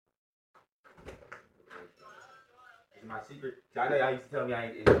My secret. I know y'all used to tell me I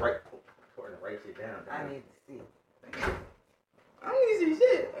ain't right. Putting the right shit down. I need to see. I don't need to see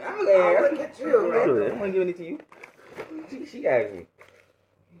shit. I'm look at you. I'm gonna give it to you. She asked me.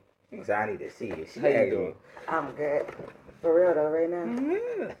 So I need to see it. She How you asked doing? me. I'm good. For real though, right now.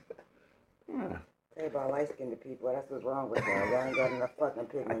 Yeah. Say about light-skinned people. That's what's wrong with them. Y'all ain't got enough fucking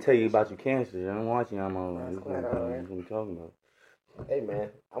pigment. I tell you about your cancer. I'm watching. I'm on. That's What quite alright. I'm talking about. Hey man,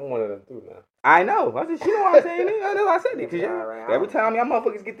 I'm one of them too now. I know. I said, she know what I'm saying. That's why I said it. Cause It's alright. every time y'all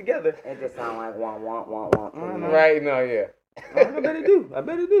motherfuckers get together, It just sound like want. Right now, yeah. I bet it do. I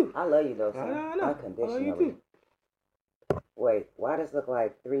bet it do. I love you though, son. I know. I love you Unconditionally. too. Wait, why does it look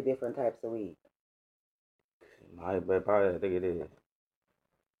like 3 different types of weed? I think it is.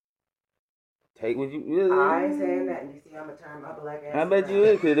 Take what you. I ain't saying that. You see, I'm gonna turn my black ass. I bet you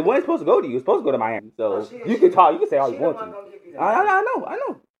is, because it wasn't supposed to go to you. It's supposed to go to Miami. So Oh, you can talk. You can say all She you the want one to. gonna give you the I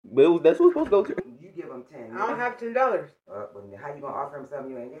know. But that's who it's supposed to go to. You give him 10. I don't have $10 But how you gonna offer him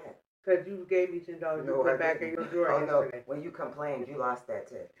something you ain't got? because you gave me $10 to No, put I back in didn't. your drawer Oh no! yesterday. When you complained, you lost that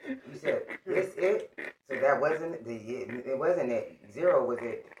tip. You said this it, so that wasn't it wasn't it. 0 was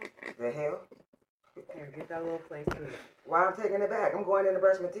it. The hell? Here, get that little plate too. Why I'm taking it back? I'm going in to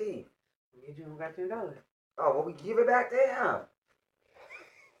brush my teeth. You don't got $10. Oh well, we give it back to him.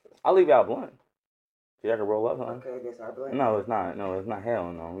 I'll leave y'all blunt. So y'all can roll up, huh? Okay, this our blend. No, it's not.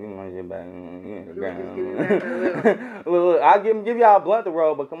 Hell no. You want to get back. just give me back that Look, I'll give y'all a blunt to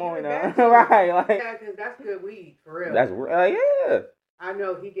roll, but come on Give it now. back to me. Right, like. Yeah, because that's good weed, for real. That's, yeah. I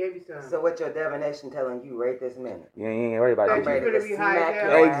know, he gave you some. So what your divination telling you right this minute? You ain't worried about That that. you ready gonna to be high smack as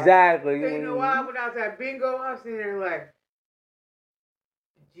your hell. ass. Exactly. So you know why? When I was at bingo, I was sitting there like,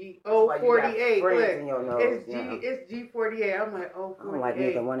 That's why you got G048. friends Look, in your nose, it's yeah. it's G48. I'm like, I don't 048. like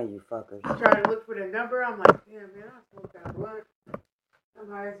neither one of you fuckers. Trying to look for the number. I'm like, damn man, I smoked that blunt. I'm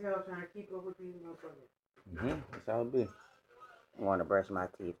high as hell trying to keep up with these motherfuckers. That's how it be. I want to brush my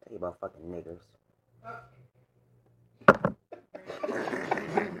teeth. Tell you about fucking niggers.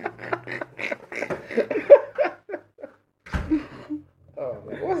 Oh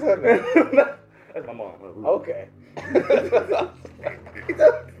man, what's her name? That's my mom. Okay.